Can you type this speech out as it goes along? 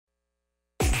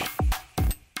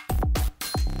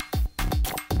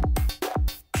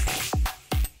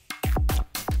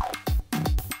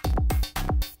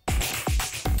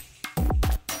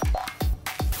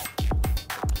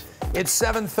It's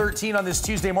 7:13 on this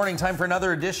Tuesday morning. Time for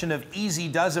another edition of Easy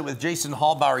Does It with Jason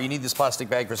Halbauer. You need this plastic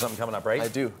bag for something coming up, right? I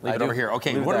do. Leave it over here.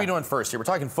 Okay, what are we doing first here? We're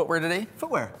talking footwear today?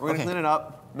 Footwear. We're gonna clean it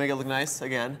up, make it look nice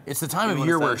again. It's the time of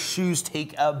year where shoes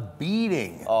take a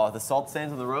beating. Oh, the salt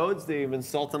stains on the roads, they've been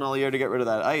salting all year to get rid of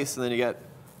that ice, and then you get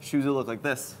shoes that look like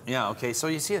this. Yeah, okay, so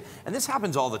you see it, and this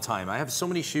happens all the time. I have so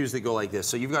many shoes that go like this,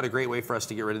 so you've got a great way for us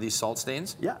to get rid of these salt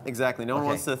stains? Yeah, exactly. No one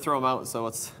wants to throw them out, so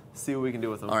let's see what we can do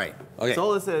with them. All right, okay. So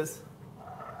all this is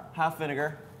half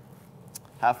vinegar,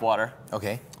 half water.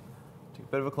 Okay. Take a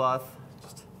bit of a cloth,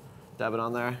 just dab it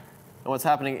on there. And what's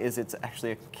happening is it's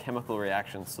actually a chemical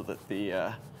reaction, so that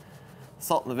the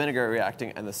salt and the vinegar are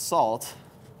reacting, and the salt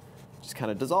just kind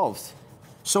of dissolves.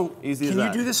 So Easy as can you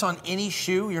that. do this on any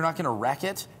shoe? You're not going to wreck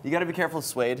it? You got to be careful of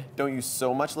suede. Don't use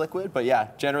so much liquid, but yeah,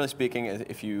 generally speaking,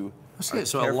 if you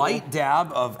So a light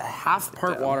dab of half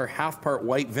part water, half part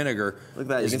white vinegar. Look at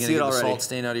that, you is can gonna see it get already. the salt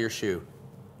stain out of your shoe.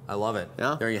 I love it.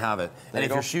 Yeah. There you have it. And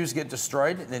if your shoes get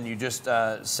destroyed, then you just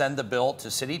send the bill to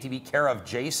Citytv, care of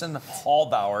Jason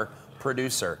Halbauer,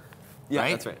 producer. Yeah,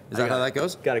 that's right. Is that how that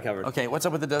goes? Got it covered. Okay, what's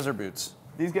up with the desert boots?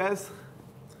 These guys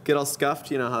get all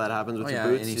scuffed. You know how that happens with your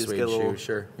boots. Any You just suede get a little, shoe,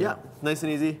 sure. Yeah, nice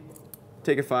and easy.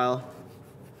 Take your file.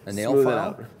 A nail smooth it file?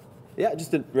 out. Yeah,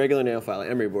 just a regular nail file,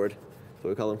 emery board. That's what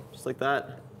we call them. Just like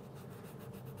that.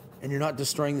 And you're not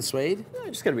destroying the suede? Yeah,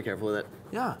 just gotta be careful with it.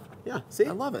 Yeah. Yeah, see?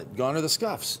 I love it. Gone are the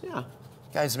scuffs. Yeah.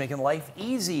 Guys, making life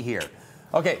easy here.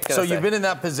 Okay, so you've been in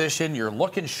that position, you're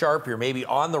looking sharp, you're maybe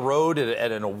on the road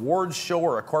at an awards show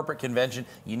or a corporate convention.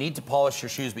 You need to polish your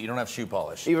shoes, but you don't have shoe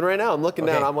polish. Even right now, I'm looking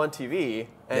down, I'm on TV,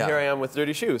 and here I am with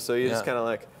dirty shoes. So you just kind of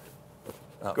like,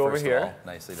 go over here. All,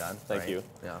 nicely done. Thank you.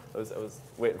 Yeah. I was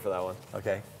waiting for that one.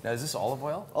 Okay. Now, is this olive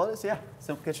oil? All it is, yeah,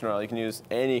 simple kitchen oil. You can use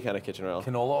any kind of kitchen oil.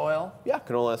 Canola oil? Yeah,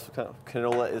 canola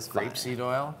is fine. Grapeseed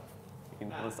oil? You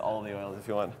can list all of the oils if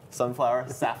you want. Sunflower,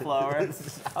 safflower.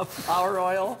 Safflower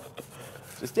oil?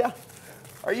 Just, yeah.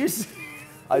 Are you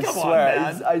I Come swear,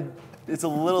 on, man. it's a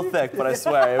little thick, but I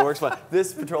swear, it works fine.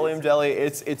 This petroleum jelly,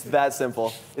 it's that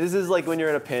simple. This is like when you're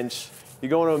in a pinch, you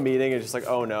go into a meeting and just like,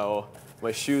 oh no,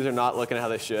 my shoes are not looking how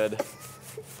they should.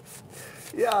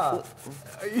 Yeah.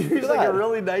 You're like a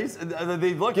really nice,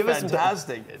 they look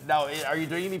fantastic. Now, are you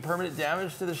doing any permanent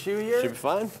damage to the shoe here? Should be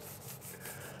fine.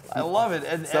 I love it.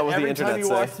 And every time you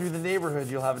walk through the neighborhood,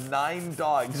 you'll have 9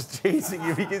 dogs chasing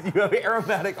you because you have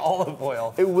aromatic olive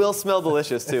oil. It will smell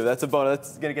delicious too. That's a bonus.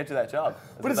 That's gonna get you that job.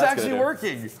 But it's actually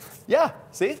working. Yeah.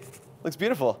 See? Looks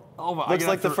beautiful. Oh my! Looks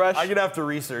like the fresh. I'm gonna have to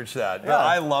research that. Yeah.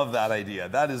 I love that idea.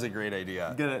 That is a great idea.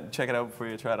 I'm gonna check it out before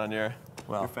you try it on your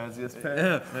fanciest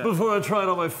pair. Yeah. Before I try it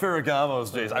on my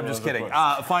Ferragamos, Jason. I'm just kidding.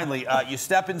 Finally, you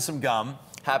step in some gum,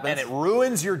 and it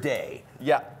ruins your day.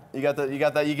 Yeah. You got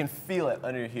that. You can feel it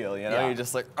under your heel. You know, you're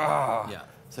just like, ah. Yeah.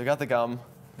 So you got the gum.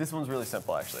 This one's really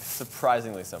simple, actually.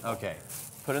 Surprisingly simple. Okay.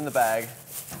 Put it in the bag.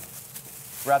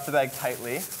 Wrap the bag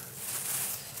tightly.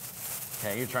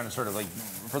 Okay, you're trying to sort of like,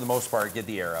 for the most part, get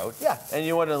the air out. Yeah. And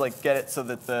you want to like get it so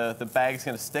that the bag's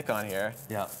gonna stick on here.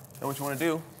 Yeah. And what you want to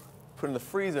do, put it in the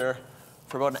freezer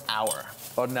for about an hour.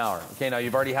 About an hour. Okay, now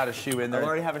you've already had a shoe in there. I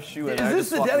already have a shoe in there. Is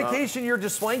this the dedication you're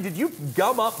displaying? Did you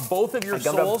gum up both of your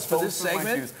soles for this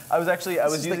segment? I was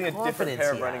using a different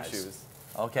pair of running shoes.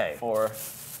 Okay.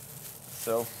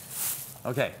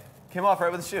 Okay. Came off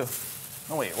right with the shoe.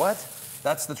 Oh wait, what?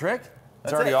 That's the trick? It's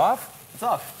That's already it. off? It's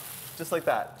off, just like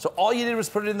that. So all you did was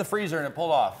put it in the freezer and it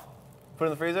pulled off. Put it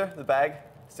in the freezer, the bag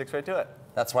sticks right to it.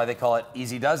 That's why they call it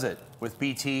Easy Does It with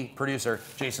BT producer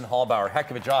Jason Halbauer.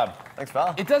 Heck of a job. Thanks,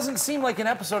 pal. It doesn't seem like an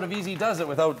episode of Easy Does It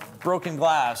without broken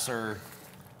glass or...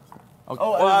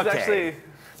 Actually,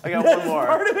 I got one more.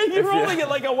 Part of it, you're rolling it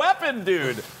like a weapon,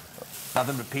 dude.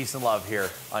 Nothing but peace and love here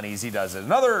on Easy Does It.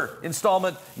 Another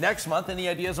installment next month. Any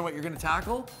ideas on what you're going to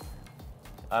tackle?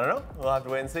 I don't know. We'll have to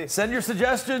wait and see. Send your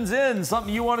suggestions in.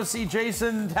 Something you want to see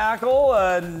Jason tackle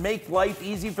and make life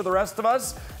easy for the rest of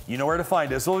us. You know where to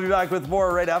find us. We'll be back with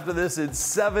more right after this. It's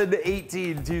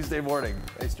 7:18 Tuesday morning.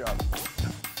 Nice job.